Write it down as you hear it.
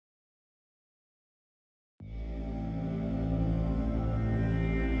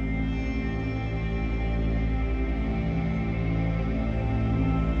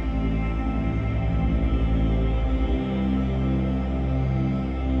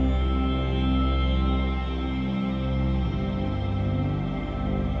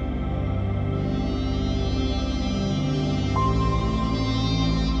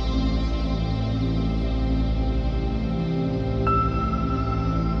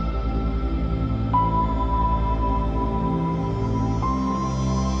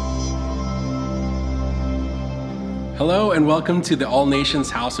Hello and welcome to the All Nations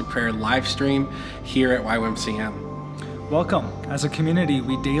House of Prayer live stream here at YWAMCM. Welcome. As a community,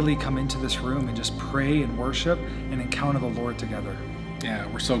 we daily come into this room and just pray and worship and encounter the Lord together.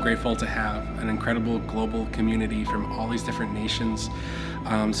 Yeah, we're so grateful to have an incredible global community from all these different nations.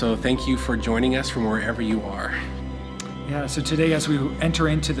 So thank you for joining us from wherever you are. Yeah, so today as we enter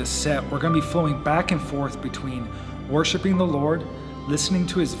into this set, we're going to be flowing back and forth between worshiping the Lord, listening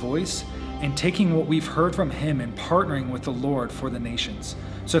to his voice, and taking what we've heard from him and partnering with the Lord for the nations.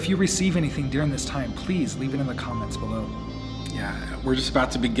 So if you receive anything during this time, please leave it in the comments below. Yeah, we're just about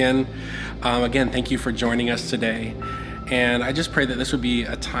to begin. Again, thank you for joining us today. And I just pray that this would be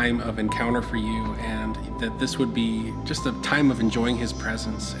a time of encounter for you and that this would be just a time of enjoying his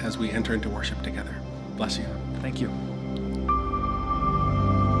presence as we enter into worship together. Bless you. Thank you.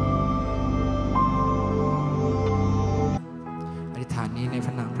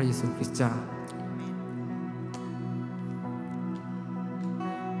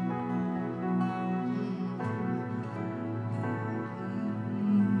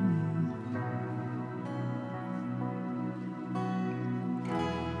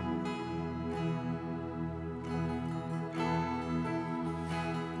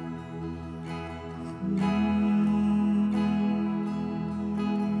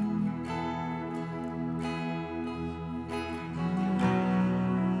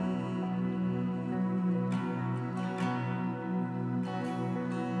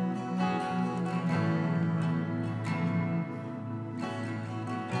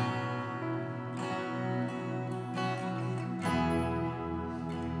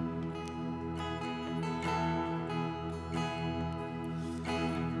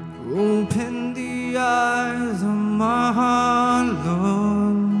 Open the eyes of my heart,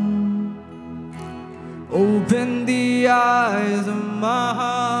 Lord. Open the eyes of my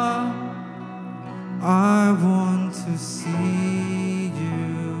heart. I want to see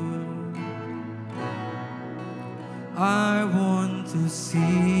you. I want to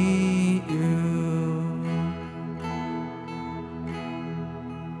see you.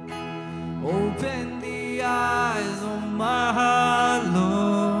 Open the eyes of my heart,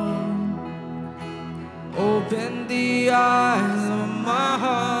 Lord. Open the eyes of my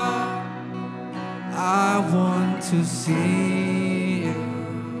heart. I want to see you.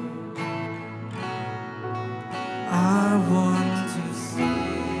 I want to see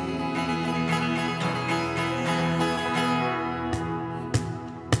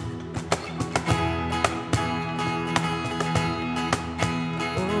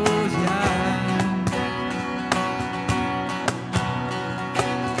Oh yeah.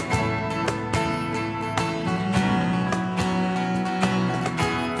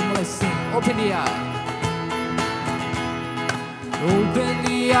 Open the eyes. Open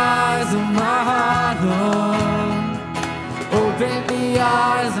the eyes of my heart, Lord. Open the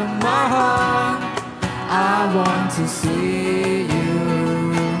eyes of my heart. I want to see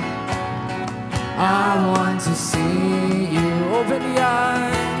you. I want to see you. Open the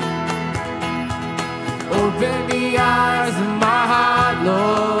eyes. Open the eyes of my heart,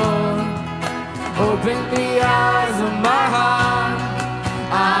 Lord. Open the eyes of my heart.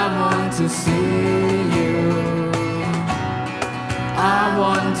 I want to see you. I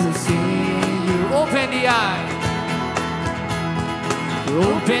want to see you. Open the eyes.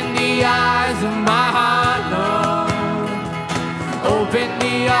 Open the eyes of my heart, Lord. Open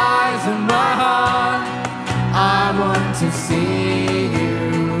the eyes of my heart. I want to see you.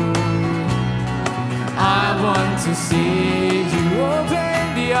 I want to see you.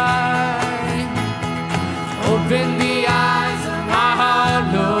 Open the eyes. Open the eyes of my heart,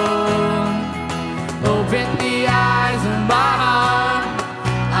 Lord. Open the eyes of my heart.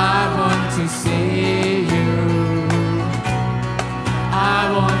 I want to see you. I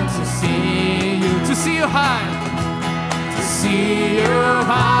want to see you high, to see you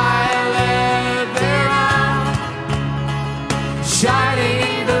high, lifted up,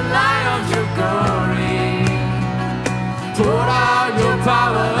 shining the light of your glory. Pour out your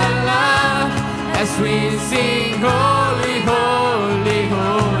power and love as we sing, holy, holy,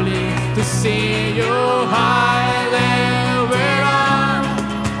 holy. To see you high, lifted up,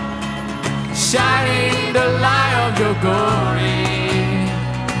 shining the light of your glory.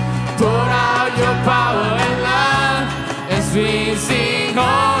 Pour out your power and love as we sing,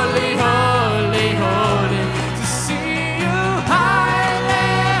 holy, holy, holy. To see you high,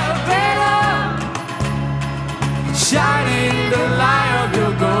 lifted up, shining the light of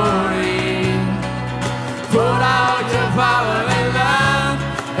your glory. Pour out your power and love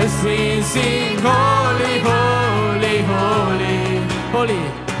as we sing, holy, holy, holy, holy,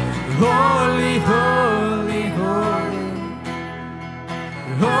 holy, holy, holy.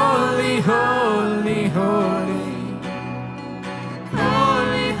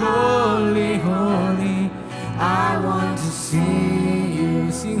 I want to see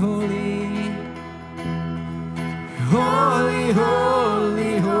you. Sing holy, holy,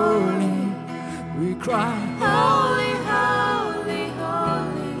 holy, holy. We cry holy, holy,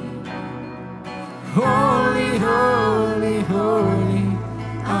 holy, holy, holy, holy.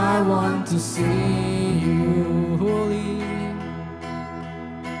 I want to see you. Holy,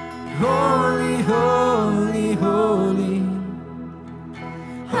 holy, holy, holy,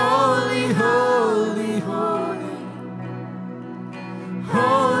 holy, holy, holy,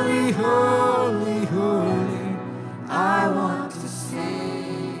 holy, holy, holy. I want to see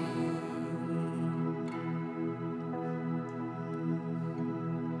you.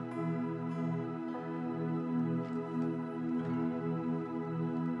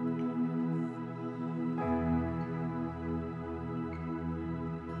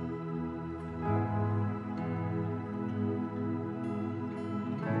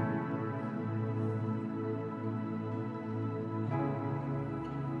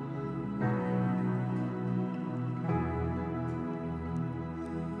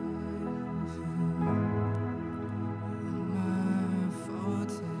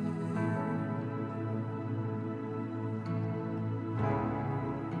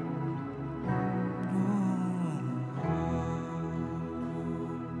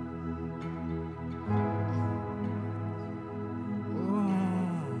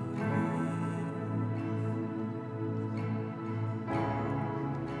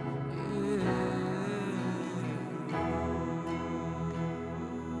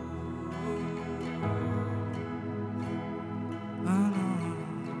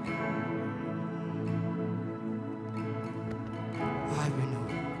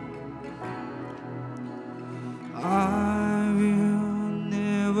 I will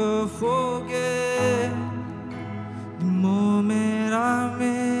never forget the moment I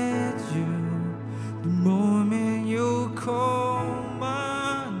met you, the moment you called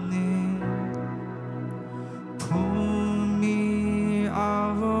my name, pulled me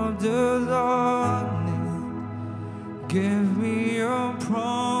out of the darkness, gave me a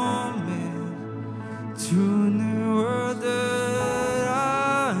promise to never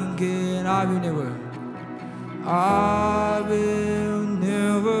that again. I will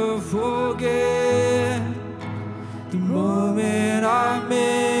never forget the moment I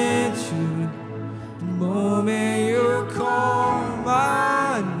met you, the moment you called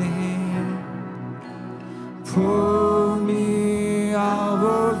my name, pulled me out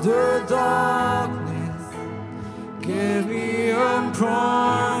of the darkness, gave me a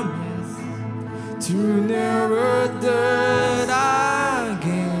promise to never die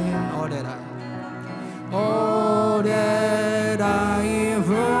again. All that I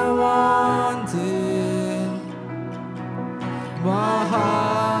ever wanted, my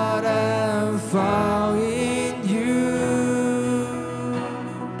heart has found in you.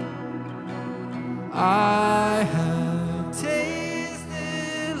 I have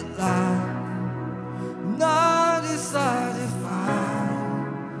tasted life, not satisfied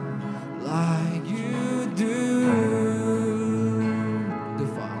like you do.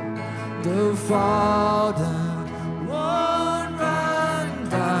 The fall down, one run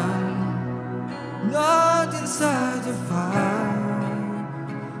down, nothing satisfied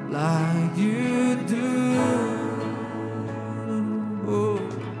like you do. Oh.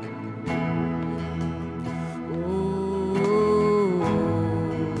 Oh,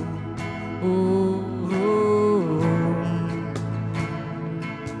 oh, oh.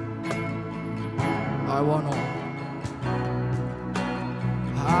 I want all.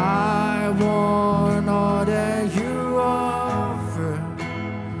 I want all that you offer,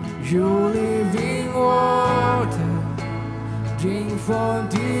 your living water, drink from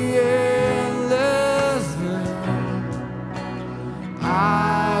the endless well.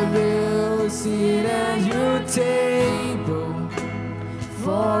 I will sit at your table,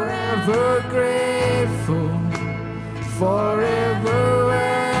 forever grateful, forever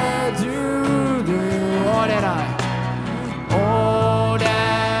where you do all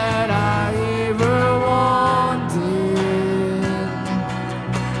that I ever wanted,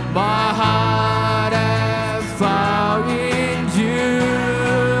 my heart has found in you.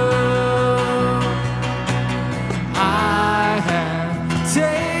 I have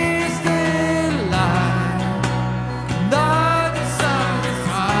tasted life, not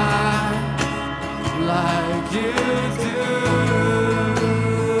satisfied like you do.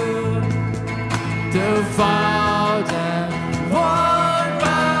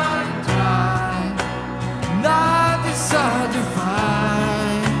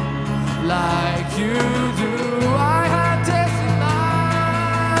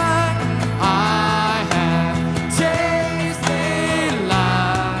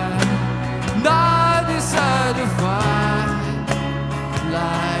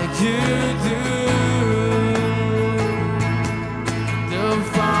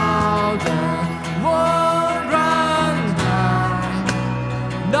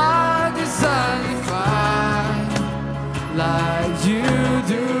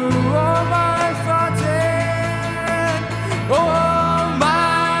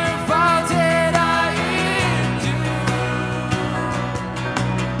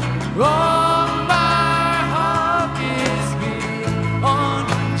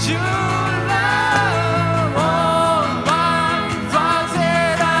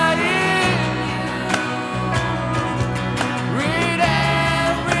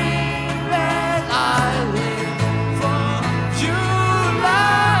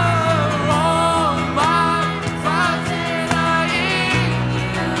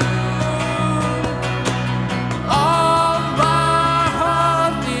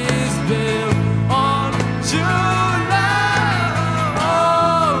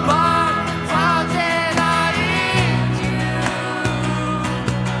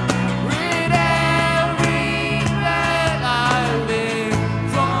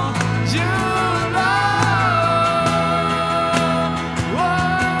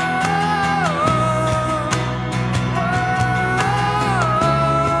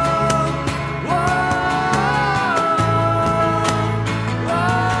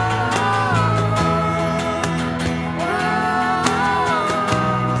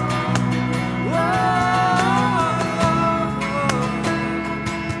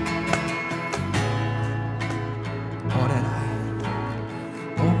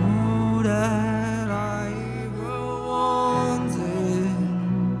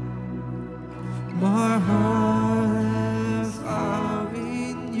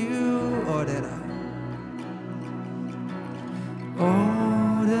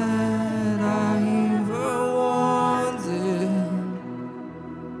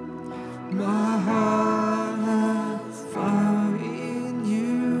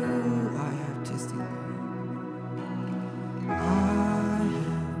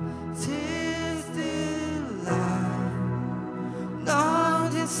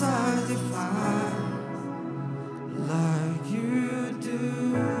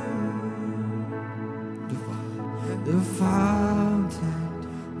 the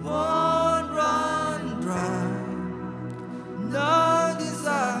fountain won't run dry. None is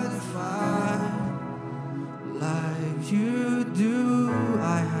satisfied like you do.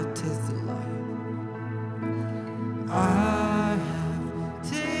 I have tasted life. I have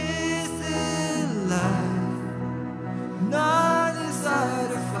tasted life. None is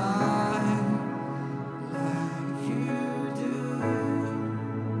satisfied like you do.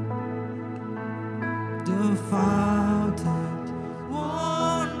 The fountain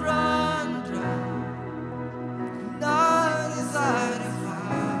won't run dry. None is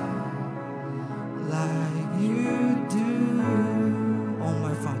satisfied like you do. Oh,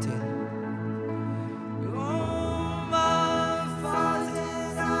 my fountain. Oh, my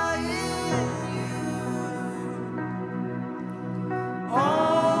fountain, I in you.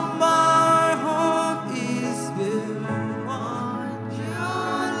 All my hope is built on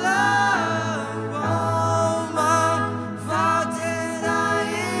your love. All my fountain, I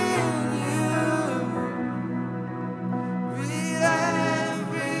in you. With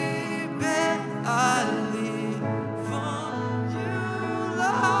every breath I live for you,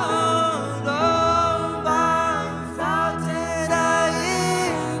 Lord. All my fountain, I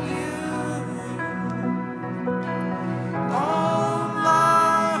in you. All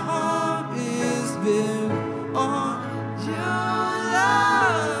my hope is built on your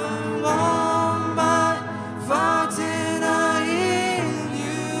love. All my fountain, I in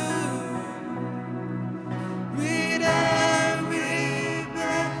you. With every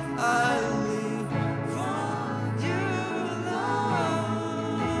breath I live for you,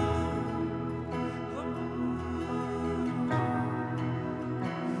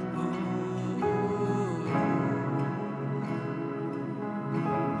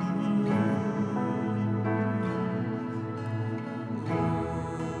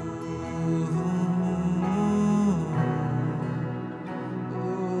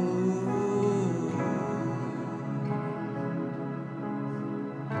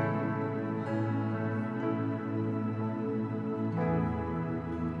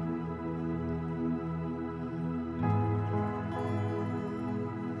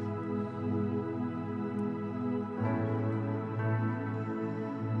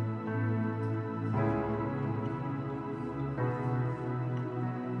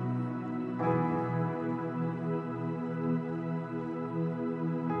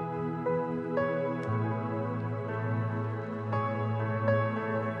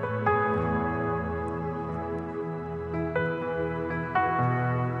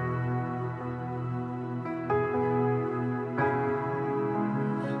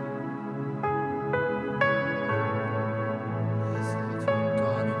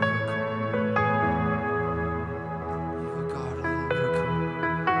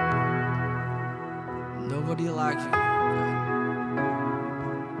 nobody like you.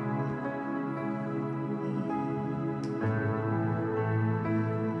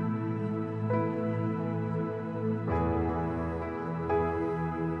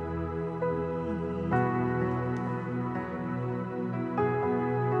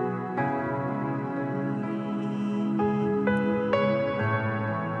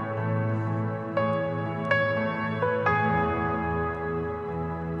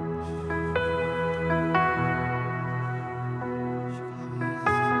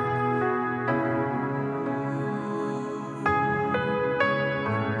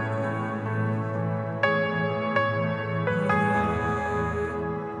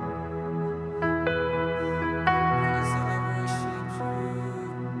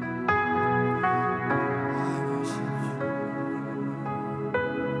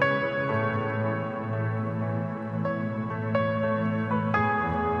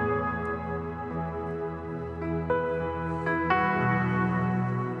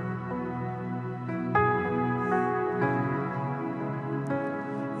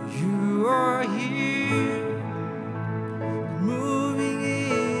 You are here, moving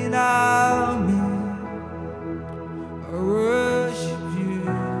in our midst. I worship you.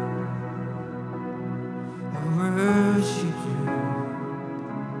 I worship you.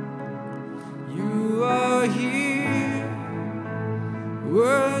 You are here,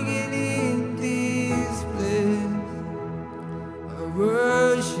 working in this place. I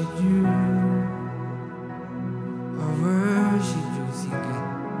worship you. I worship you. Sing it.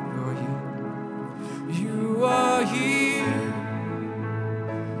 You are here,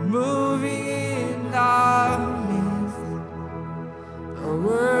 moving in our midst. I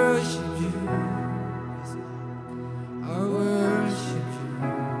worship you. I worship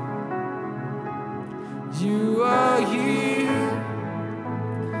you. You are here,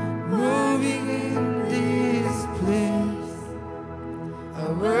 moving in this place.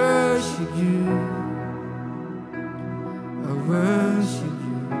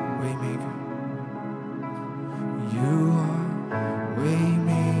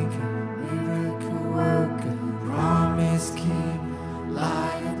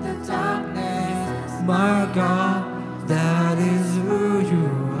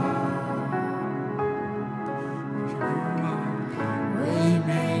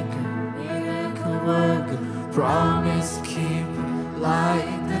 promise keep, light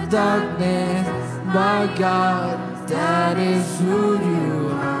in the darkness. My God, that is who you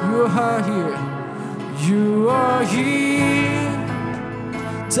are. You are here. You are here,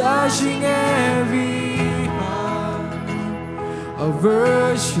 touching every heart. I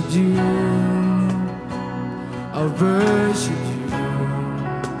worship you. I worship you.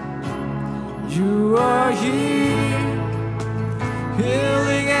 You are here,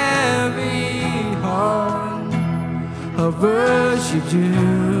 healing every heart. I worship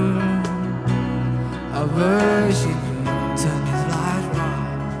you. I worship you. Turn this light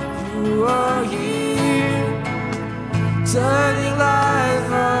round. You are here, turning life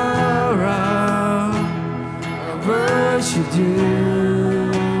around. I worship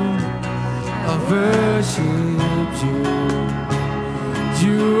you. I worship you.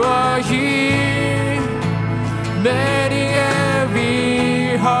 You are here, mending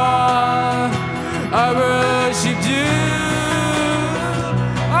every heart. I worship you.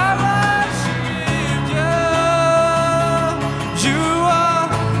 I worship you. You are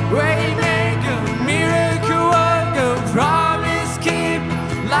waymaker, miracle worker, promise keep,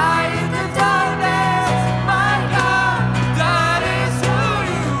 light in the darkness. My God, that is who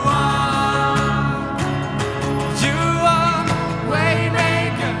you are. You are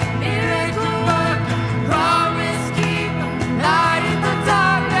waymaker, miracle worker, promise keep, light in the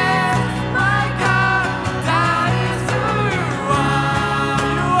darkness. My God, that is who you are.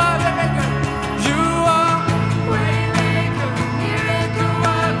 You are waymaker. You are waymaker, miracle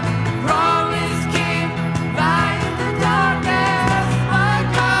worker, promise keep, light in the darkness. My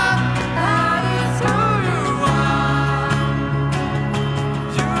God, that is who you are.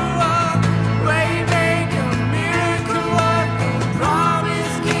 You are waymaker, miracle worker,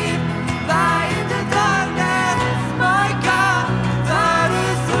 promise keep, light in the darkness. My God, that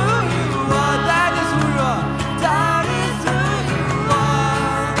is who you are. That is who you are. That is who you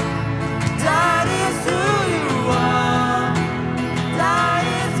are. That is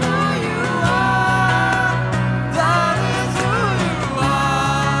who you are. That is who you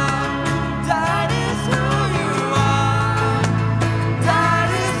are. That is who you are. That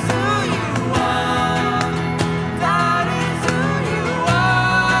is who you are. That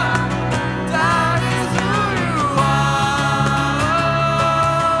is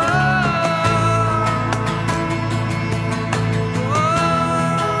who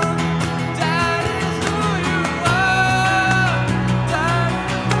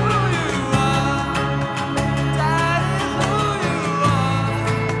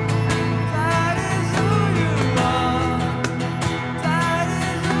are. That is who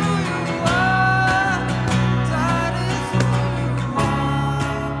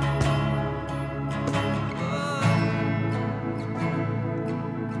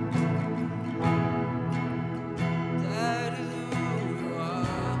you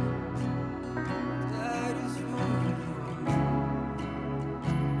are. That is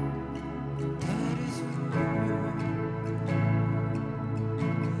who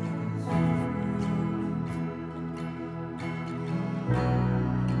you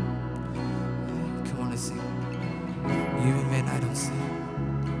Come on, let's sing. Even when I don't see,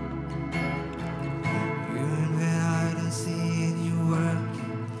 even when I don't see it, you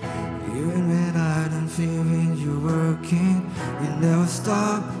working. Even when I don't feel it, you working. You never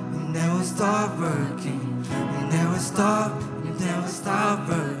stop working. You never stop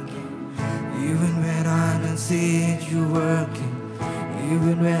working. Even when I don't see it, you working.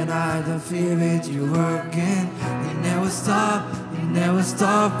 Even when I don't feel it, you working. You never stop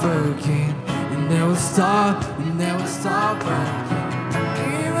working. You never stop working.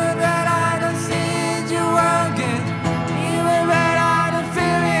 Even when I don't see it, you working. Even when I don't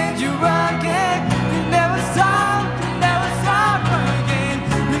feel it, you working. You never stop working.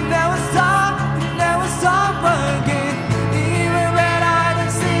 You never stop working. Even when I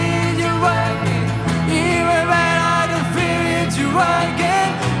don't see it, you working. Even when I don't feel it, you working.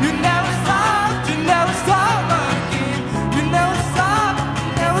 You never stop working. You never stop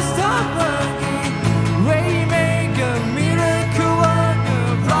working. Waymaker, miracle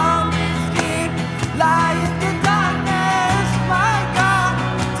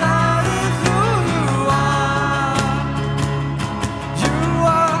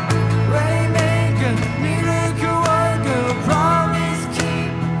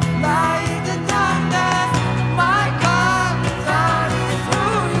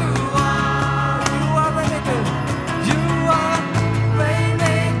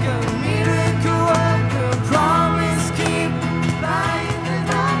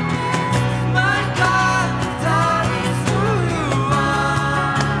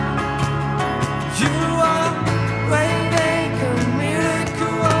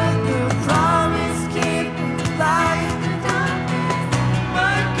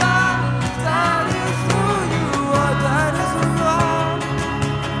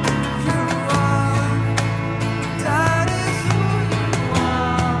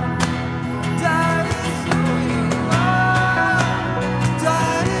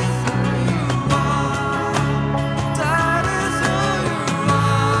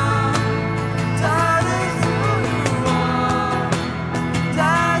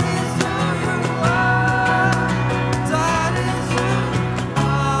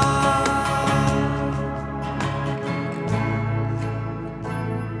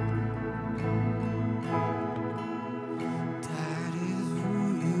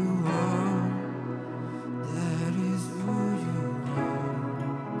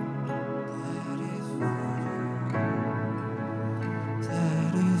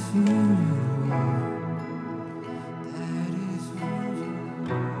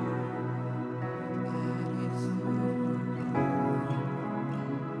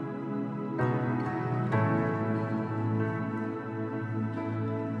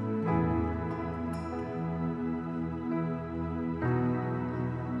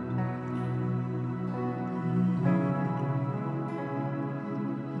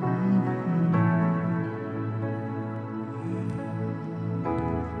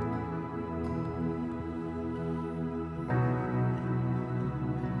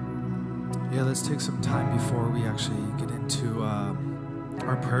Yeah, let's take some time before we actually get into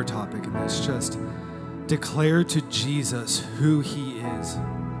our prayer topic, and let's just declare to Jesus who He is.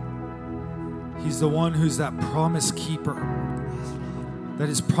 He's the one who's that promise keeper, that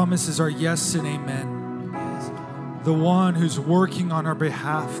His promises are yes and amen. The one who's working on our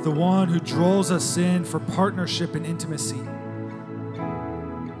behalf, the one who draws us in for partnership and intimacy.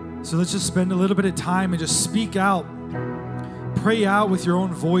 So let's just spend a little bit of time and just speak out. Pray out with your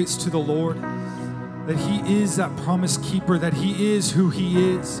own voice to the Lord that He is that promise keeper, that He is who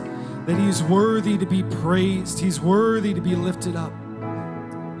He is, that He is worthy to be praised, He's worthy to be lifted up.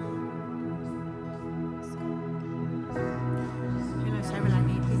 ให้เราใช้เวลา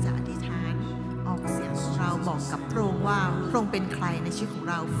นี้ที่จะอธิษฐานออกเสียงของเราบอกกับพระองค์ว่าพระองค์เป็นใครในชีวิตของ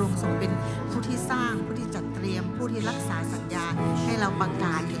เราพระองค์ทรงเป็นผู้ที่สร้างผู้ที่จัดเตรียมผู้ที่รักษาสัญญาให้เราประก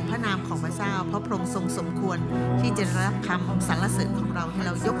าศถึงพระนามของพระเจ้าเพราะพระองค์ทรงสมควรที่จะรับคำสรรเสริญของเราให้เ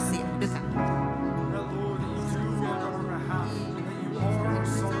รายกเสียงด้วยกัน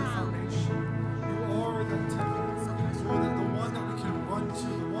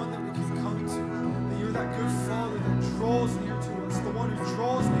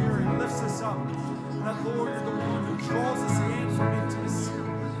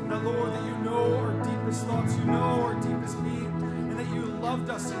Thoughts, you know our deepest being, and that you loved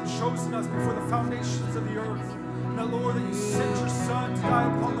us and chosen us before the foundations of the earth. And that, Lord, that you sent your Son to die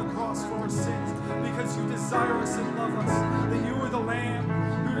upon the cross for our sins because you desire us and love us. That you were the Lamb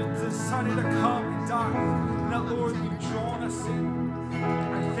who decided to come and die. And that, Lord, that you've drawn us in.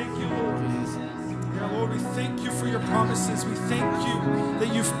 I thank you, Lord. Yeah, Lord, we thank you for your promises. We thank you that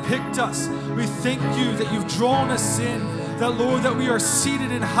you've picked us. We thank you that you've drawn us in. That, Lord, that we are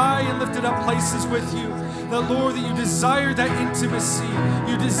seated in high and lifted up places with you. That, Lord, that you desire that intimacy.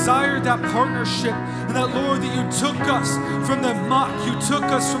 You desire that partnership. And that, Lord, that you took us from the muck. You took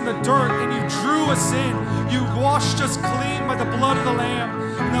us from the dirt and you drew us in. You washed us clean by the blood of the Lamb.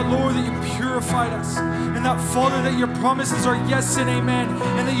 And that, Lord, that you purified us. And that, Father, that your promises are yes and amen.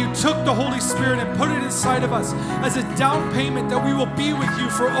 And that you took the Holy Spirit and put it inside of us as a down payment that we will be with you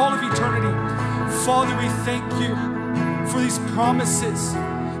for all of eternity. Father, we thank you for these promises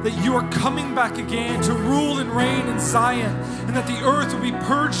that you are coming back again to rule and reign in Zion, and that the earth will be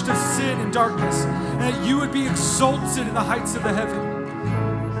purged of sin and darkness, and that you would be exalted in the heights of the heaven.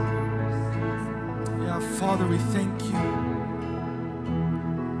 Yeah, Father, we thank you.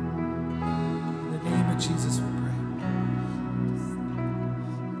 In the name of Jesus we pray.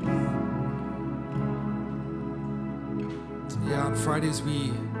 Yeah, on Fridays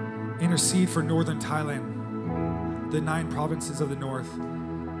we intercede for northern Thailand, the 9 provinces of the north.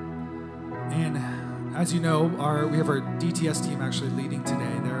 And as you know, we have our DTS team actually leading today.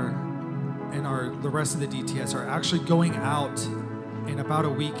 And the rest of the DTS are actually going out in about a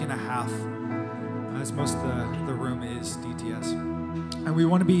week and a half, as most of the room is DTS. And we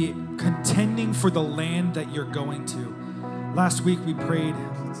want to be contending for the land that you're going to. Last week we prayed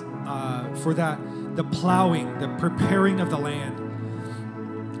for that, the plowing, the preparing of the land.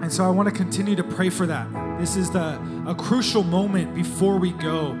 And so I want to continue to pray for that. This is a crucial moment before we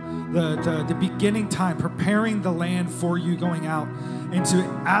go, the beginning time, preparing the land for you going out, and to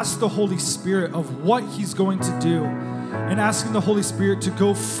ask the Holy Spirit of what He's going to do, and asking the Holy Spirit to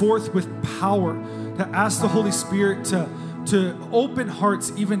go forth with power, to ask the Holy Spirit to open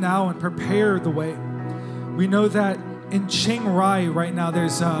hearts even now and prepare the way. We know that in Chiang Rai right now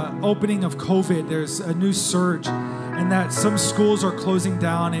there's an opening of COVID, there's a new surge, and that some schools are closing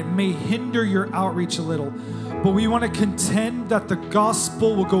down. It may hinder your outreach a little, but we want to contend that the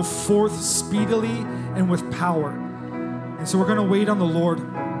gospel will go forth speedily and with power. And so we're going to wait on the Lord.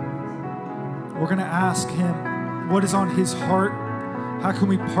 We're going to ask Him what is on His heart, how can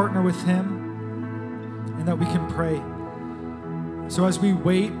we partner with Him, and that we can pray. So as we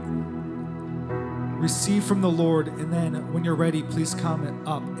wait, receive from the Lord, and then when you're ready, please come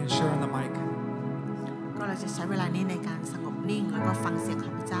up and share on the mic. ก็เราจะใช้เวลานี้ในการสงบนิ่งแล้วก็ฟังเสียงข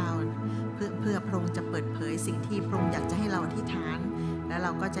องพระเจ้าเพื่อพระองค์จะเปิดเผยสิ่งที่พระองค์อยากจะให้เราอธิษฐานและเร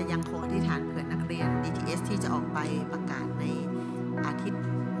าก็จะยังคงอธิษฐานเผื่อนักเรียน DTS ที่จะออกไปประกาศในอาทิตย์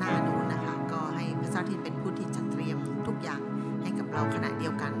หน้า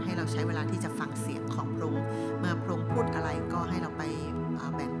ใช้เวลาที่จะฟังเสียงของพระองค์เมื่อพระองค์พูดอะไรก็ให้เราไป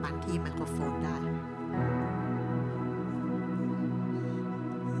แบ่งปันที่ไมโครโฟนได้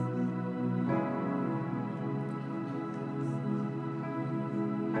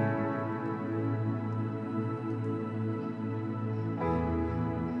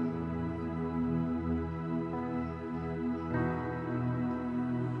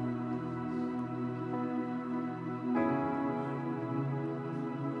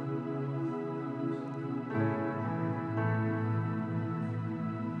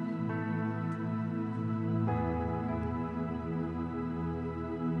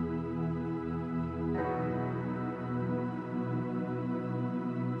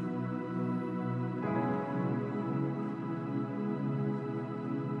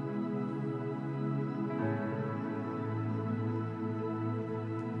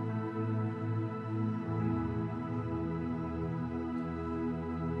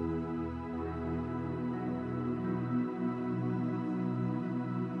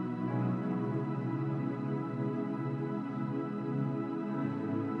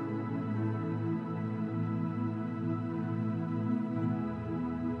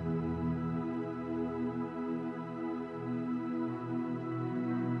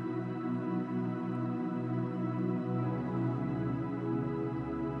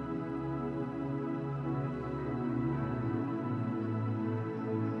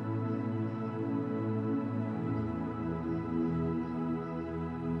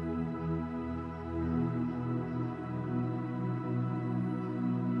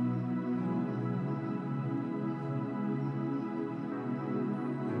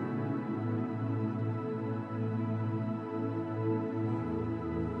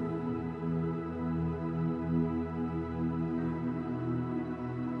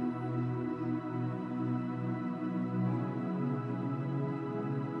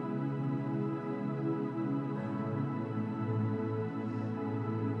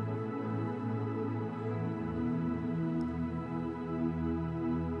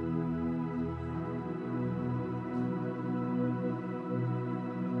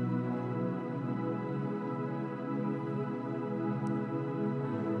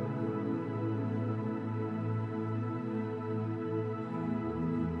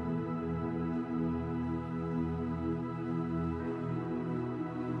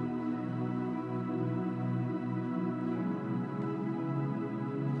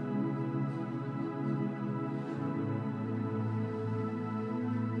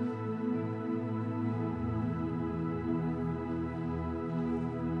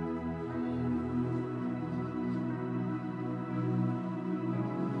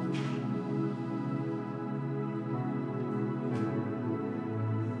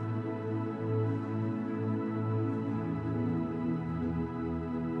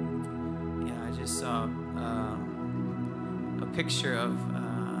Saw a picture of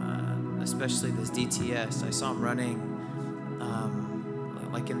especially this DTS. I saw him running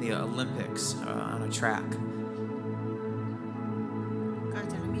like in the Olympics on a track. ก็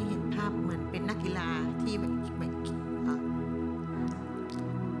จะมีเห็นภาพเหมือนเป็นนักกีฬาที่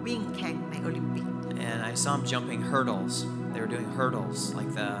วิ่งแข่งในโอลิมปิก And I saw him jumping hurdles. They were doing hurdles, like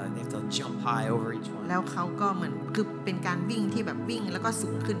they have to jump high over each one. แล้วเขาก็เหมือนคือเป็นการวิ่งที่แบบวิ่งแล้วก็สู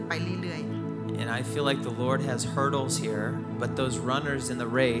งขึ้นไปเรื่อยๆAnd I feel like the Lord has hurdles here, but those runners in the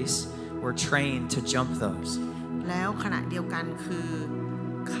race were trained to jump those. แล้วขณะเดียวกันคือ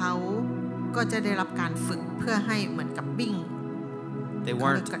เขาก็จะได้รับการฝึกเพื่อให้เหมือนกับวิ่ง They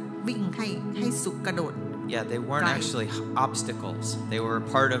weren't วิ่งให้สุดกระโดด Yeah, they weren't actually obstacles. They were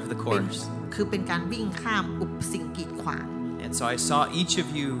part of the course. คือเป็นการวิ่งข้ามสิ่งกีดขวาง And so I saw each of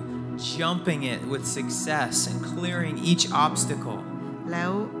you jumping it with success and clearing each obstacle. แล้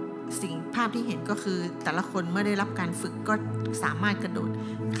วสิ่งภาพที่เห็นก็คือแต่ละคนเมื่อได้รับการฝึกก็สามารถกระโดด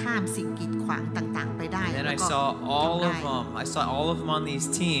ข้ามสิ่งกีดขวางต่างๆไปได้ And I saw all of them. I saw all of them on these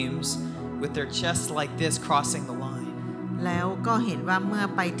teams with their chests like this crossing the line. แล้วก็เห็นว่าเมื่อ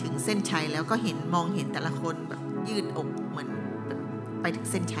ไปถึงเส้นชัยแล้วก็มองเห็นแต่ละคนแบบยืดอกเหมือนไปถึง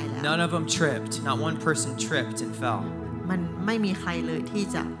เส้นชัยแล้ว None of them tripped. Not one person tripped and fell. มันไม่มีใครเลยที่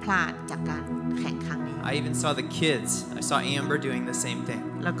จะพลาดจากการแข่งครั้งนี้ I even saw the kids. I saw Amber doing the same thing.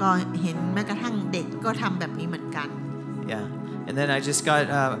 แล้วก็เห็นแม้กระทั่งเด็กก็ทำแบบนี้เหมือนกัน Yeah. And then I just got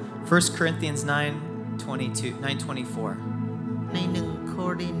 1 Corinthians 9:24. ใน1 โค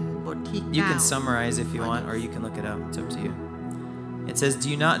รินธ์บทที่ 9 You can summarize if you want, or you can look it up. It's up to you. It says, "Do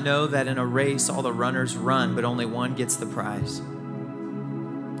you not know that in a race all the runners run, but only one gets the prize?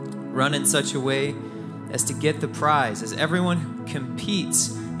 Run in such a way as to get the prize, as everyone who competes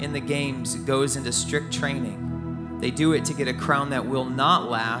in the games goes into strict training. They do it to get a crown that will not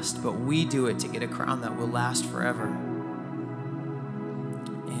last, but we do it to get a crown that will last forever.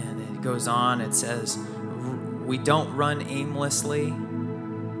 And it goes on, it says, we don't run aimlessly.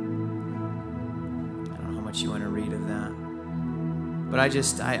 I don't know how much you want to read of that. But I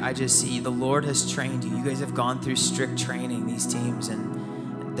just see the Lord has trained you. You guys have gone through strict training, these teams, and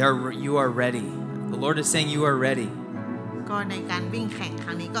you are ready. The Lord is saying you are ready. ก็ในการวิ่งแข่งค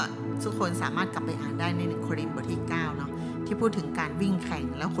รั้งนี้ก็ทุกคนสามารถกลับไปอ่านได้ใน1 โครินธ์บทที่ 9 เนาะที่พูดถึงการวิ่งแข่ง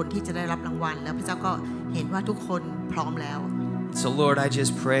แล้วคนที่จะได้รับรางวัลแล้วพระเจ้าก็เห็นว่าทุกคนพร้อมแล้ว So Lord, I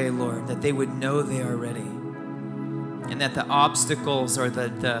just pray, Lord, that they would know they are ready. And that the obstacles or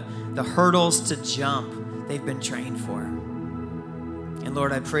the hurdles to jump, they've been trained for. And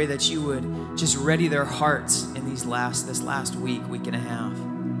Lord, I pray that you would just ready their hearts in this last week and a half.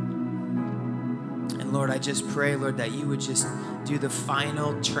 And Lord, I just pray, Lord, that you would just do the final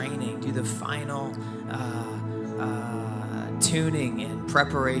training, do the final tuning and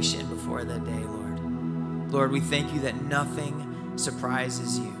preparation before that day, Lord. Lord, we thank you that nothing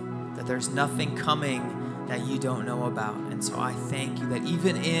surprises you, that there's nothing coming that you don't know about. And so I thank you that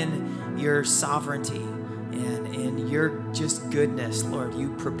even in your sovereignty and in your just goodness, Lord, you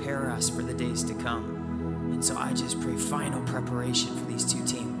prepare us for the days to come. And so I just pray final preparation for these two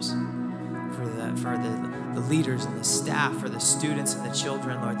teams, for the leaders and the staff, for the students and the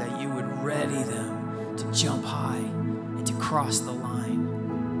children, Lord, that you would ready them to jump high and to cross the line.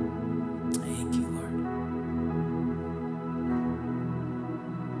 Thank you, Lord.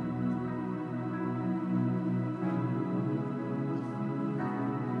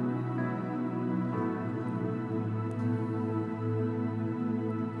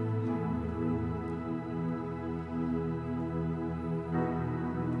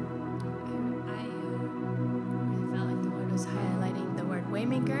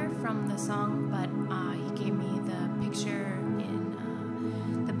 Waymaker from the song, but he gave me the picture in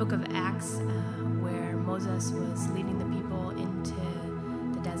the book of Acts where Moses was leading the people into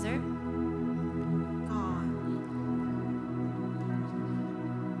the desert.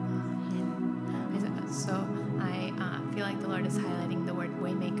 So I feel like the Lord is highlighting the word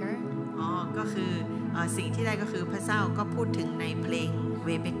Waymaker. ก็คือสิ่งที่ได้ก็คือพระเจ้าก็พูดถึงในเพลง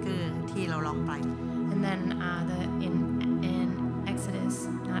Waymaker ที่เราร้องไป And then in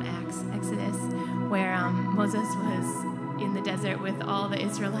Exodus, where Moses was in the desert with all the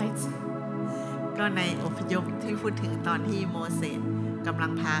Israelites. ก็ในอพยพที่พูดถึงตอนที่โมเสสกำลั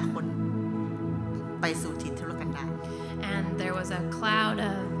งพาคนไปสู่ถิ่นทุรกันดาร And there was a cloud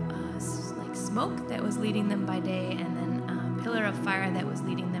of like smoke that was leading them by day, and then a pillar of fire that was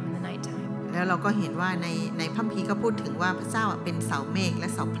leading them in the nighttime. แล้วเราก็เห็นว่าในพระคัมภีร์ก็พูดถึงว่าพระเจ้าเป็นเสาเมฆและ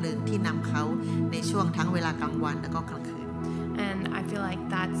เสาเพลิงที่นำเขาในช่วงทั้งเวลากลางวันและก็กลางคืน And I feel like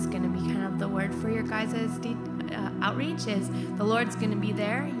that's going to be kind of the word for your guys' outreach is the Lord's going to be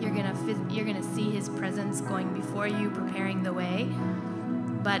there. You're going to see His presence going before you, preparing the way.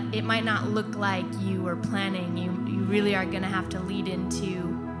 But it might not look like you were planning. You really are going to have to lead into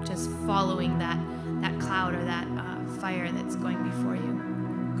just following that cloud or that fire that's going before you.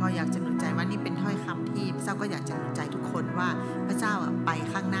 ก็อยากจะหนุนใจว่านี่เป็นถ้อยคำที่พระเจ้าก็อยากจะหนุนใจทุกคนว่าพระเจ้าไป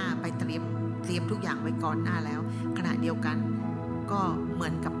ข้างหน้าไปเตรียมทุกอย่างไว้ก่อนหน้าแล้วขณะเดียวกันก็เหมื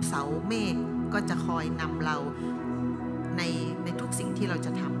อนกับเสาเมฆก็จะคอยนำเราในทุกสิ่งที่เราจ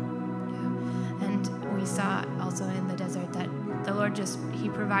ะทำ And we saw also in the desert that the Lord He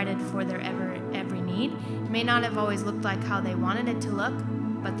provided for their every need. It may not have always looked like how they wanted it to look,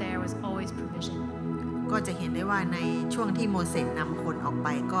 but there was always provision. ก็จะเห็นได้ว่าในช่วงที่โมเสสนำคนออกไป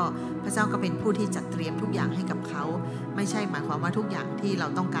ก็พระเจ้าก็เป็นผู้ที่จัดเตรียมทุกอย่างให้กับเขาไม่ใช่หมายความว่าทุกอย่างที่เรา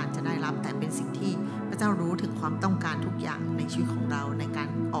ต้องการจะได้รับแต่เป็นสิ่งที่พระเจ้ารู้ถึงความต้องการทุกอย่างในชีวิตของเราในการ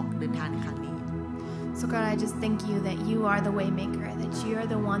ออกเดินทางในครั้งนี้ So God, I just thank you that you are the way maker, that you are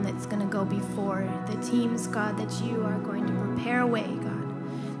the one that's going to go before the teams, God, that you are going to prepare a way, God,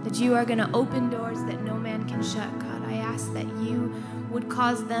 that you are going to open doors that no man can shut, God. I ask that you would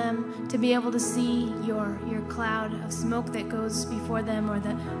cause them to be able to see your cloud of smoke that goes before them or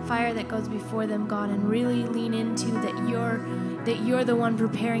the fire that goes before them, God, and really lean into that you're the one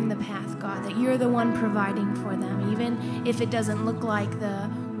preparing the path, God, that you're the one providing for them, even if it doesn't look like the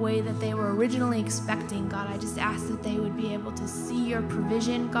way that they were originally expecting, God. I just ask that they would be able to see your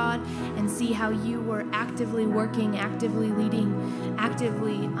provision, God, and see how you were actively working, actively leading,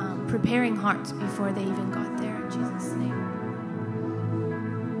 actively preparing hearts before they even got there. In Jesus' name.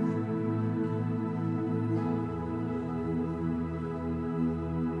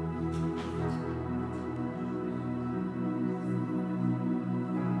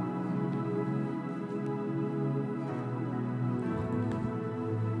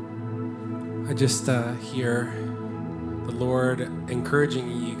 I just hear the Lord encouraging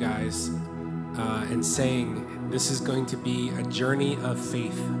you guys and saying this is going to be a journey of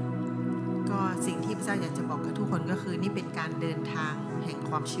faith. ก็สิ่งที่พระเจ้าอยากจะบอกกับทุกคนก็คือนี่เป็นการเดินทางแห่ง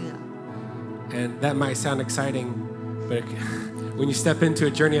ความเชื่อ And that might sound exciting, but when you step into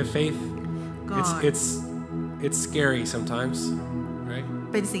a journey of faith, it's scary sometimes, right?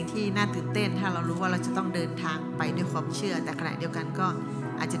 เป็นสิ่งที่น่าตื่นเต้นถ้าเรารู้ว่าเราจะต้องเดินทางไปด้วยความเชื่อแต่ขณะเดียวกันก็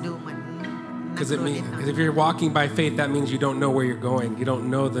อาจจะดูเหมือน Because if you're walking by faith, that means you don't know where you're going. You don't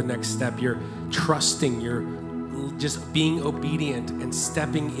know the next step. You're trusting. You're just being obedient and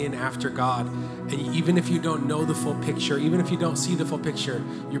stepping in after God. And even if you don't know the full picture, even if you don't see the full picture,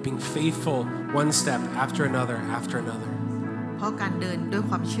 you're being faithful one step after another, after another. เพราะการเดินด้วย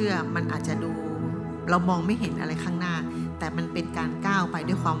ความเชื่อมันอาจจะดูเรามองไม่เห็นอะไรข้างหน้าแต่มันเป็นการก้าวไป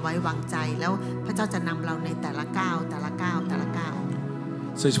ด้วยความไว้วางใจแล้วพระเจ้าจะนำเราในแต่ละก้าวแต่ละก้าวแต่ละก้าว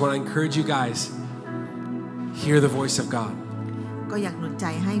So I just want to encourage you guys, hear the voice of God. ก็อยากหนุนใจ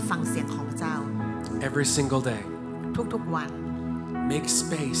ให้ฟังเสียงของพระเจ้า Every single day. ทุกๆวัน Make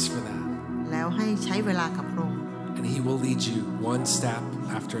space for that. แล้วให้ใช้เวลากับพระองค์ And He will lead you one step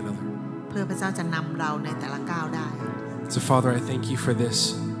after another. เพื่อพระเจ้าจะนำเราในแต่ละก้าวได้ So Father, I thank you for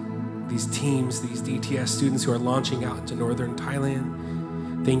these teams, these DTS students who are launching out into northern Thailand.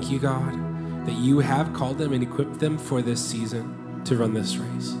 Thank you, God, that you have called them and equipped them for this season to run this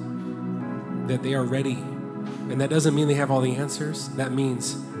race. That they are ready. And that doesn't mean they have all the answers. That means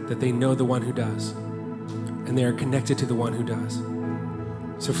that they know the one who does. And they are connected to the one who does.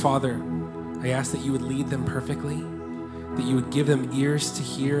 So Father, I ask that you would lead them perfectly, that you would give them ears to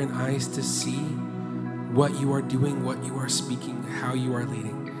hear and eyes to see what you are doing, what you are speaking, how you are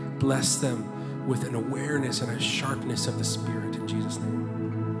leading. Bless them with an awareness and a sharpness of the Spirit in Jesus' name.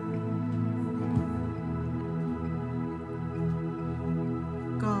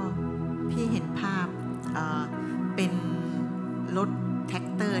 ก็พี่เห็นภาพเป็นรถแท็ก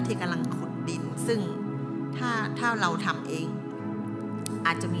เตอร์ที่กำลังขุดดินซึ่งถ้าเราทำเองอ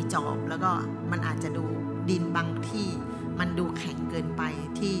าจจะมีจอบแล้วก็มันอาจจะดูดินบางที่มันดูแข็งเกินไป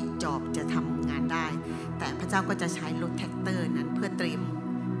ที่จอบจะทำงานได้แต่พระเจ้าก็จะใช้รถแท็กเตอร์นั้นเพื่อเตรียม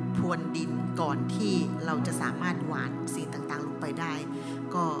พรวนดินก่อนที่เราจะสามารถหว่านสิ่งต่างๆลงไปได้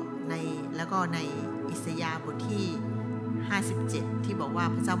ก็แล้วก็ในอิสยาห์บทที่57ที่บอกว่า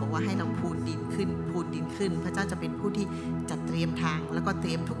พระเจ้าบอกว่าให้เราพูนดินขึ้นพระเจ้าจะเป็นผู้ที่จัดเตรียมทางแล้วก็เต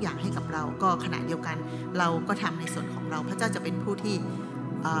รียมทุกอย่างให้กับเราก็ขณะเดียวกันเราก็ทำในส่วนของเราพระเจ้าจะเป็นผู้ที่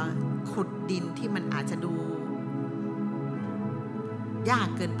ขุดดินที่มันอาจจะดูยาก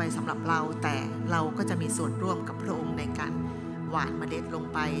เกินไปสำหรับเราแต่เราก็จะมีส่วนร่วมกับพระองค์ในการหว่านเมล็ดลง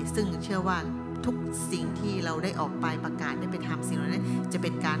ไปซึ่งเชื่อว่าทุกสิ่งที่เราได้ออกไปประกาศได้ไปทำสิ่งเหล่านั้นจะเป็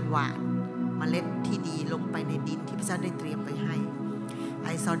นการหว่านเมล็ดที่ดีลงไปในดินที่พระเจ้าได้เตรียมไว้ให้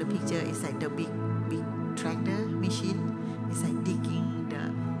I saw the picture it's like the big tractor machine it's like digging the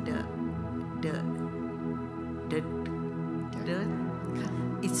dirt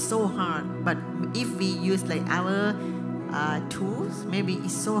it's so hard but if we use like our tools maybe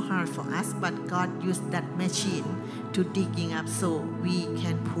it's so hard for us but God used that machine to digging up so we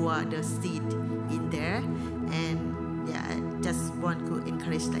can pour the seed in there and yeah I just want to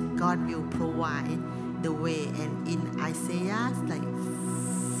encourage that God will provide the way and in Isaiah like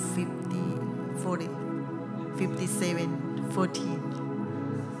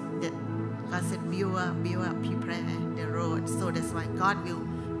 57:14 God said build up prepare the road so that's why God will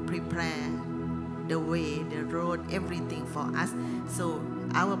prepare the way the road everything for us so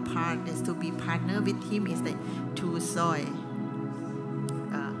our part is to be partner with him is like to soil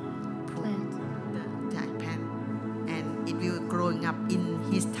plant and it will growing up in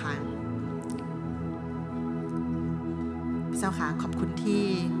his time พระเจ้าค่ะขอบคุณที่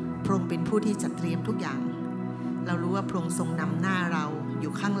พระองค์เป็นผู้ที่จัดเตรียมทุกอย่างเรารู้ว่าพระองค์ทรงนำหน้าเราอ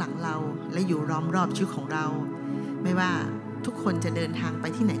ยู่ข้างหลังเราและอยู่ล้อมรอบชีวิตของเราไม่ว่าทุกคนจะเดินทางไป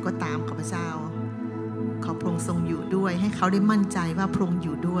ที่ไหนก็ตามข้าพเจ้าขอพระองค์ทรงอยู่ด้วยให้เขาได้มั่นใจว่าพระองค์อ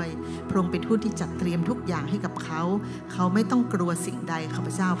ยู่ด้วยพระองค์เป็นผู้ที่จัดเตรียมทุกอย่างให้กับเขาเขาไม่ต้องกลัวสิ่งใดข้าพ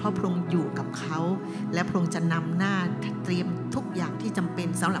เจ้าเพราะพระองค์อยู่กับเขาและพระองค์จะนำหน้าเตรียมทุกอย่างที่จำเป็น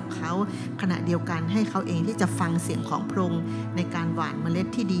สำหรับเขาขณะเดียวกันให้เขาเองที่จะฟังเสียงของพระองค์ในการหว่านเมล็ด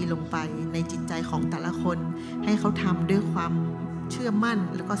ที่ดีลงไปในจิตใจของแต่ละคนให้เขาทำด้วยความเชื่อมั่น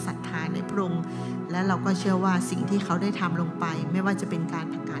แล้วก็ศรัทธาในพระองค์และเราก็เชื่อว่าสิ่งที่เขาได้ทำลงไปไม่ว่าจะเป็นการ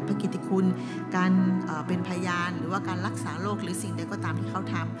ประกาศพระกิตติคุณการเป็นพยานหรือว่าการรักษาโรคหรือสิ่งใดก็ตามที่เขา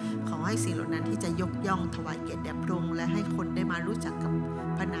ทำขอให้สิ่งเหล่านั้นที่จะยกย่องถวายเกียรติแด่พระองค์และให้คนได้มารู้จักกับ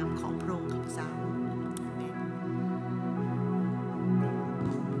พระนามของพระองค์ข้าพเจ้า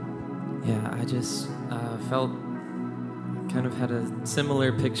Yeah, I just felt kind of had a similar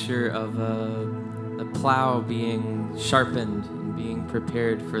picture of the plow being sharpened and being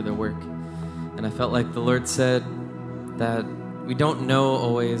prepared for the work. And I felt like the Lord said that we don't know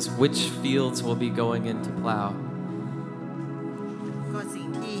always which fields we'll be going in to plow. ก็สิ่ง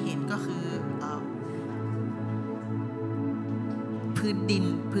ที่เห็นก็คือพื้นดิน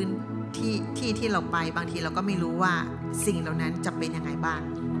พื้นที่เราไปบางทีเราก็ไม่รู้ว่าสิ่งเหล่านั้นจะเป็นยังไงบ้าง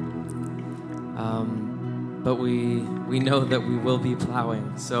But we know that we will be plowing.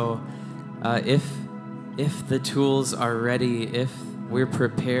 So if the tools are ready, if we're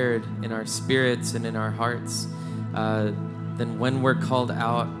prepared in our spirits and in our hearts, then when we're called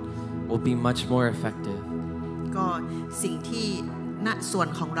out, we'll be much more effective. ก็สิ่งที่ณส่วน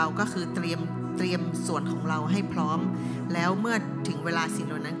ของเราก็คือเตรียมส่วนของเราให้พร้อมแล้วเมื่อถึงเวลาสิ่งเ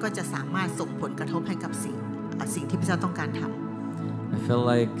หล่านั้นก็จะสามารถส่งผลกระทบให้กับสิ่งที่พระเจ้าต้องการทำI feel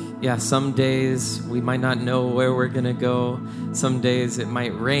like, some days we might not know where we're going to go. Some days it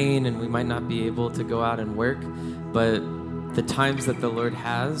might rain and we might not be able to go out and work. But the times that the Lord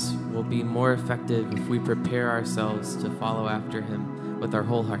has will be more effective if we prepare ourselves to follow after Him with our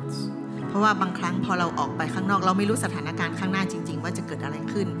whole hearts. เพราะว่าบางครั้งพอเราออกไปข้างนอกเราไม่รู้สถานการณ์ข้างหน้าจริงๆว่าจะเกิดอะไร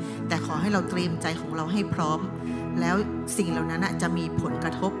ขึ้นแต่ขอให้เราเตรียมใจของเราให้พร้อมแล้วสิ่งเหล่านั้นจะมีผลกร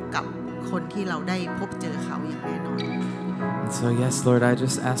ะทบกับคนที่เราได้พบเจอเขาอย่างแน่นอน So yes, Lord, I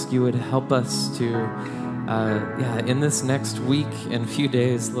just ask you would help us to, in this next week and few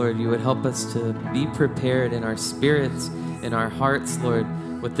days, Lord, you would help us to be prepared in our spirits, in our hearts, Lord,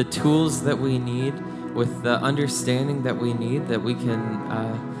 with the tools that we need, with the understanding that we need, that we can,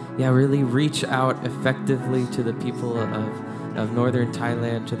 really reach out effectively to the people of northern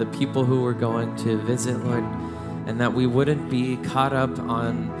Thailand, to the people who we're going to visit, Lord, and that we wouldn't be caught up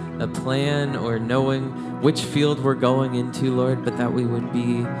on a plan or knowing which field we're going into, Lord, but that we would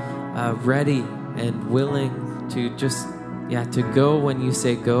be ready and willing to just, to go when you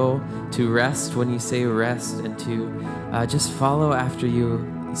say go, to rest when you say rest, and to just follow after you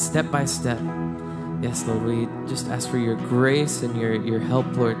step by step. Yes, Lord, we just ask for your grace and your help,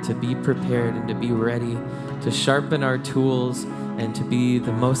 Lord, to be prepared and to be ready, to sharpen our tools and to be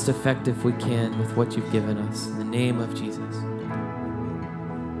the most effective we can with what you've given us. In the name of Jesus.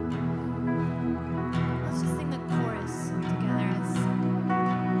 Let's just sing the chorus together as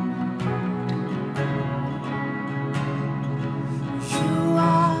You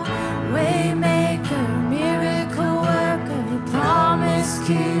are waymaker, miracle worker, promise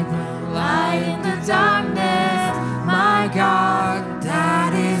keeper, light in the darkness. My God,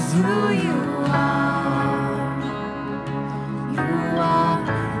 that is who you are. You are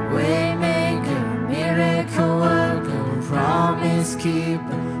waymaker, miracle worker, promise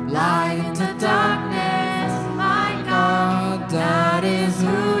keeper, light in the darkness. My God, that is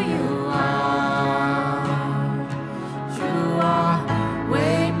who you are. You are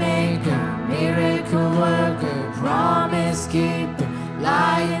waymaker, miracle worker, promise keeper,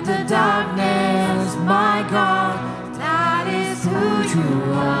 light in the darkness. My God, that is who you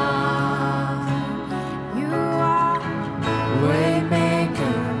are. You are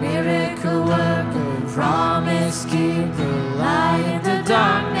waymaker, miracle worker, promise keeper, light in the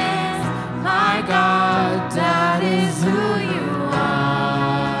darkness. My God, that is who you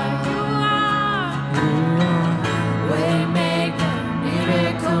are. You are waymaker,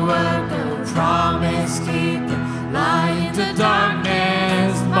 miracle worker, promise keeper, light in the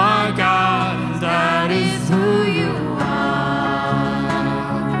darkness. My God, that is who you are.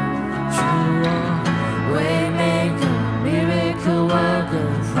 You are waymaker, miracle worker,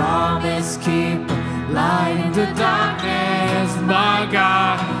 promise keeper, light in the darkness. My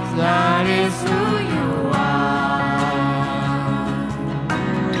God, that is who you are.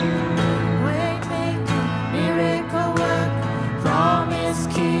 Waymaker, miracle worker, promise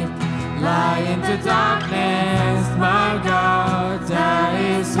keeper, light in the darkness. My God, that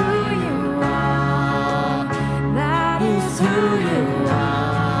is who you are. That is who you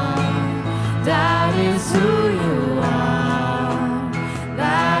are. That is who you are.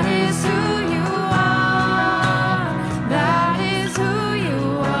 That is who you are. That is who you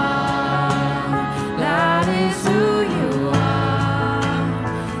are. That is who you are.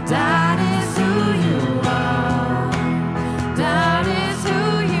 That is who you are. That is who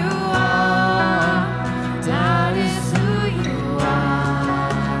you are. That is who you are.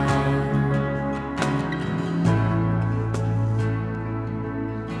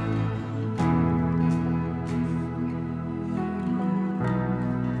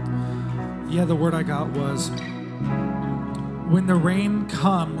 Yeah, the word I got was when the rain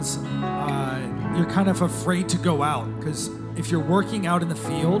comes, you're kind of afraid to go out because if you're working out in the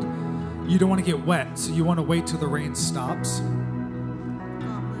field, you don't want to get wet, so you want to wait till the rain stops.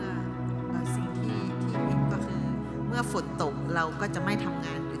 ก็เมื่อสิ่งที่ ฝนตกเราก็จะไม่ทำง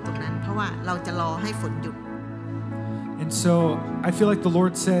านอยู่ตรงนั้นเพราะว่าเราจะรอให้ฝนหยุด And so I feel like the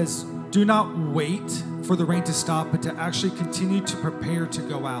Lord says, do not wait for the rain to stop, but to actually continue to prepare to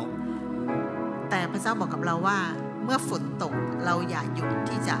go out. แต่พระเจ้าบอกกับเราว่าเมื่อฝนตกเราอย่าหยุด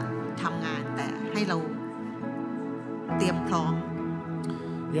ที่จะทำงานแต่ให้เราเตรียมพร้อม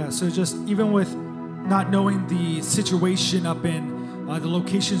Yeah, so just even with not knowing the situation up in the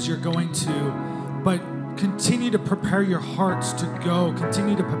locations you're going to, but continue to prepare your hearts to go,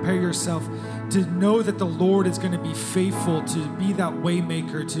 continue to prepare yourself to know that the Lord is going to be faithful, to be that way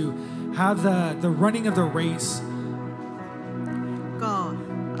maker, to have the running of the race. ก็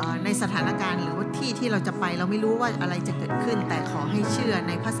ในสถานการณ์หรือว่าที่เราจะไปเราไม่รู้ว่าอะไรจะเกิดขึ้นแต่ขอให้เชื่อใ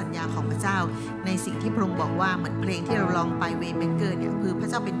นพระสัญญาของพระเจ้าในสิ่งที่พระองค์บอกว่าเหมือนเพลงที่เราร้องไปเวเมเกอร์เนี่ยคือพระ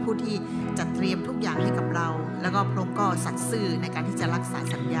เจ้าเป็นผู้ที่จัดเตรียมทุกอย่างให้กับเราแล้วก็พระองค์ก็สัตย์ซื่อในการที่จะรักษา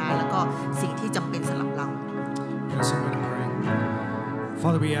สัญญาแล้วก็สิ่งที่จำเป็นสำหรับเรา Yes, I'm going to pray.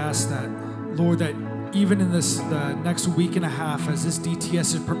 Father, we ask that, Lord, that even in the next week and a half as this DTS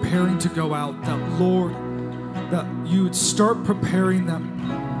is preparing to go out, that Lord, that you would start preparing them,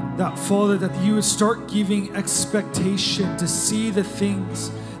 that Father, that you would start giving expectation to see the things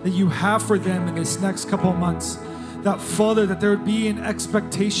that you have for them in this next couple of months, that Father, that there would be an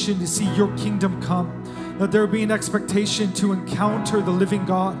expectation to see your kingdom come, that there would be an expectation to encounter the living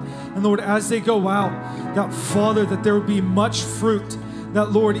God, and Lord, as they go out, that Father, that there would be much fruit,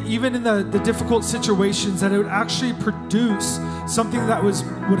 that Lord, even in the difficult situations, that it would actually produce something that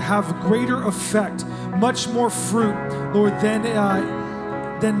would have greater effect, much more fruit, Lord,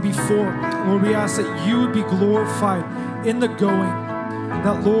 than before. Lord, we ask that you would be glorified in the going,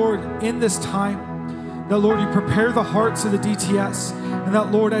 that Lord, in this time, that Lord, you prepare the hearts of the DTS, and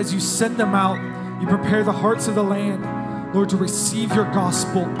that Lord, as you send them out, you prepare the hearts of the land, Lord, to receive your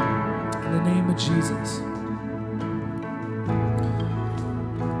gospel in the name of Jesus.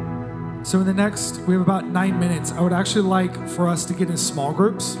 So in the next, we have about 9 minutes. I would actually like for us to get in small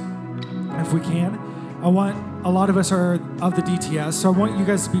groups, if we can. I want, a lot of us are of the DTS, so I want you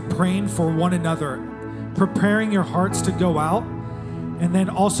guys to be praying for one another, preparing your hearts to go out, and then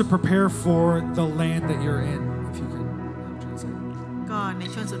also prepare for the land that you're in. If you could translate. ก็ใน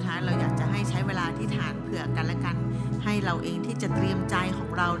ช่วงสุดท้ายเราอยากจะให้ใช้เวลาที่ฐานเผื่อกันและกันให้เราเองที่จะเตรียมใจของ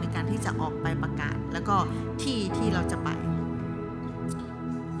เราในการที่จะออกไปประกาศแล้วก็ที่เราจะไป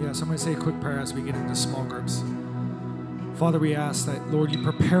Yeah, so I'm going to say a quick prayer as we get into small groups. Father, we ask that, Lord, you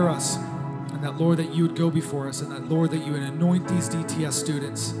prepare us, and that, Lord, that you would go before us, and that, Lord, that you would anoint these DTS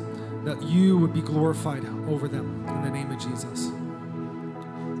students, that you would be glorified over them in the name of Jesus.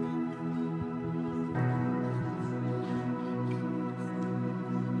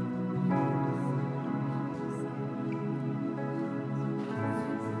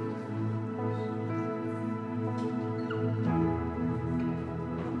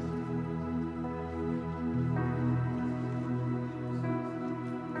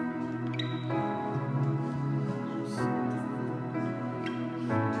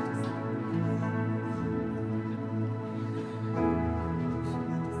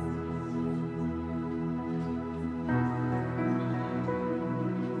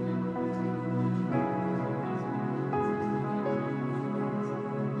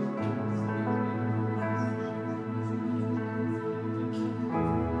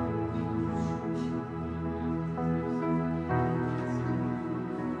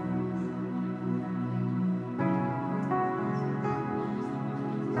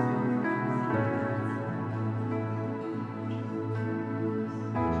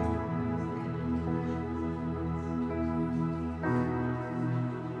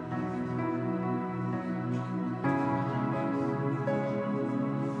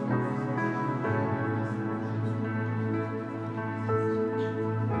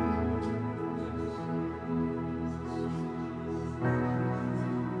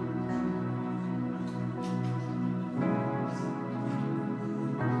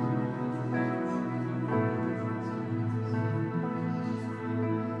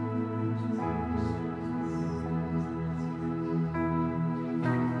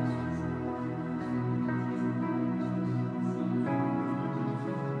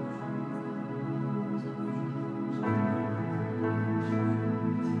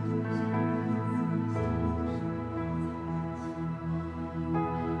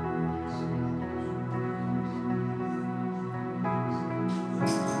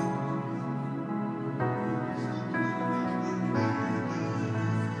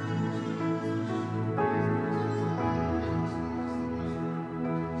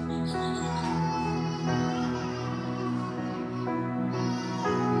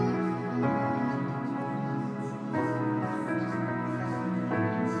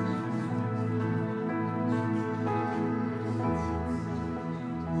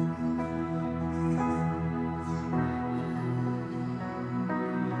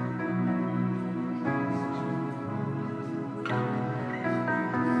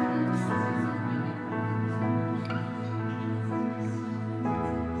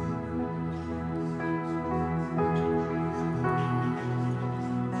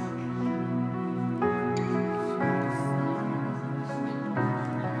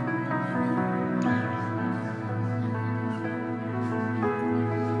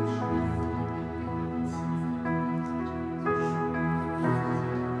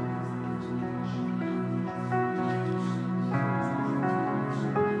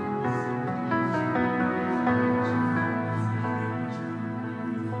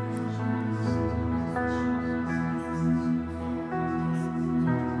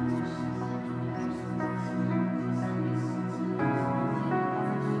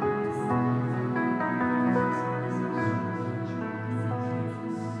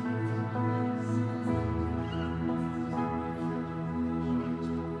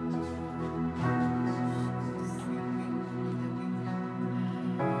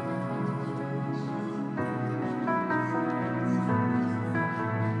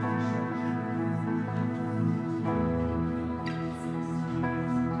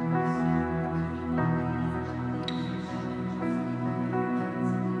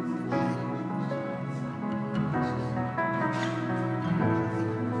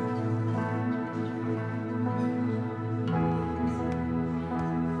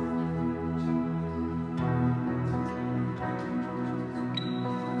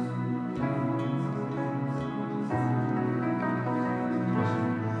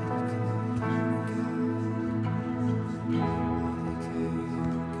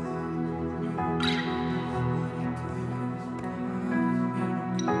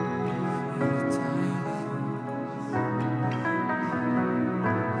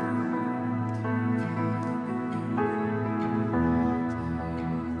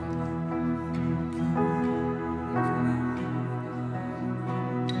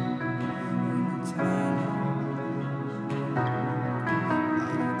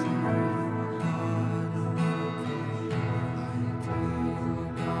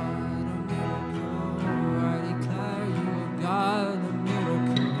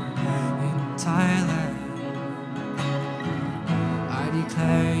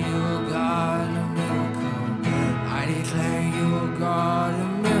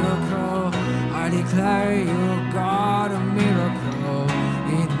 declare you God of miracle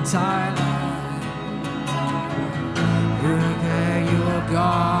in Thailand. You declare you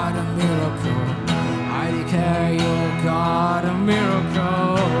God of miracle. I declare you God of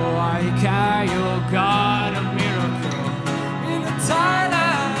miracle. I declare you God of miracle in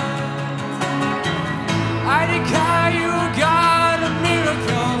Thailand. I declare you God of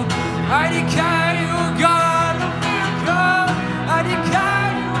miracle. I declare you God of miracle. I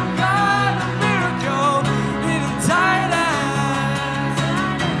declare you God of miracle in Thailand.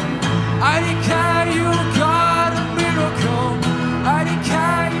 I declare you God of miracle. I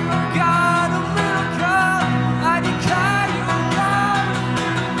declare you God of miracle. I declare you God of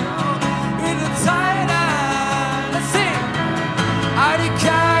miracle in Thailand. Let's sing. I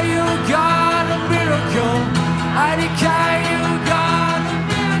declare you God of miracle. I declare you God of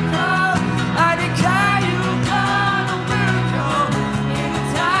miracle. I declare you God of miracle in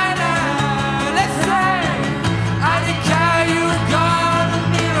Thailand. Let's sing. I declare you God of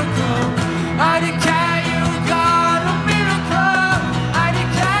miracle. I declare you God of miracle. I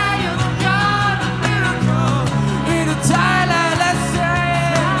declare you God of miracle in Thailand. Let's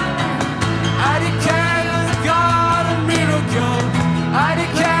sing. I declare you God of miracle. I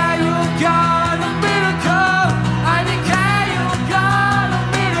declare you God of miracle. I declare you God of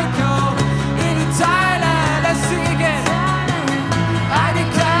miracle in Thailand. Let's sing again. I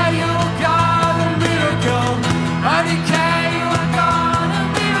declare you God of miracle. I declare you God of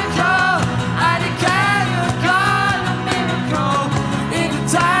miracle. I declare you God of miracle in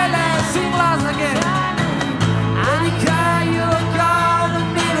Thailand. Sing loud again. I declare you God of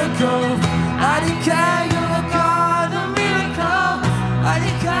miracle. I declare you God of miracle. I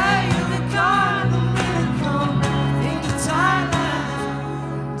declare you God of miracle in Thailand.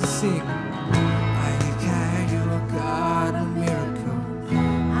 Sing. I declare you God of miracle.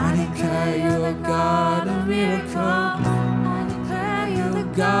 I declare you God of miracle. I declare you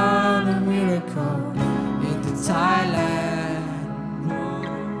God of miracle in Thailand.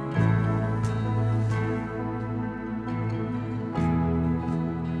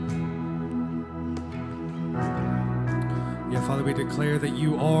 Yeah, Father, we declare that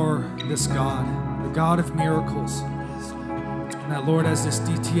you are this God, the God of miracles. And that, Lord, as this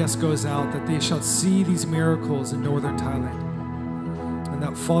DTS goes out, that they shall see these miracles in northern Thailand. And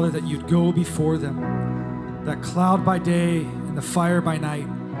that, Father, that you'd go before them, that cloud by day and the fire by night,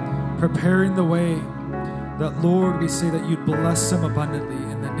 preparing the way. That, Lord, we say that you'd bless them abundantly.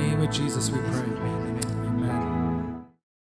 In the name of Jesus, we pray.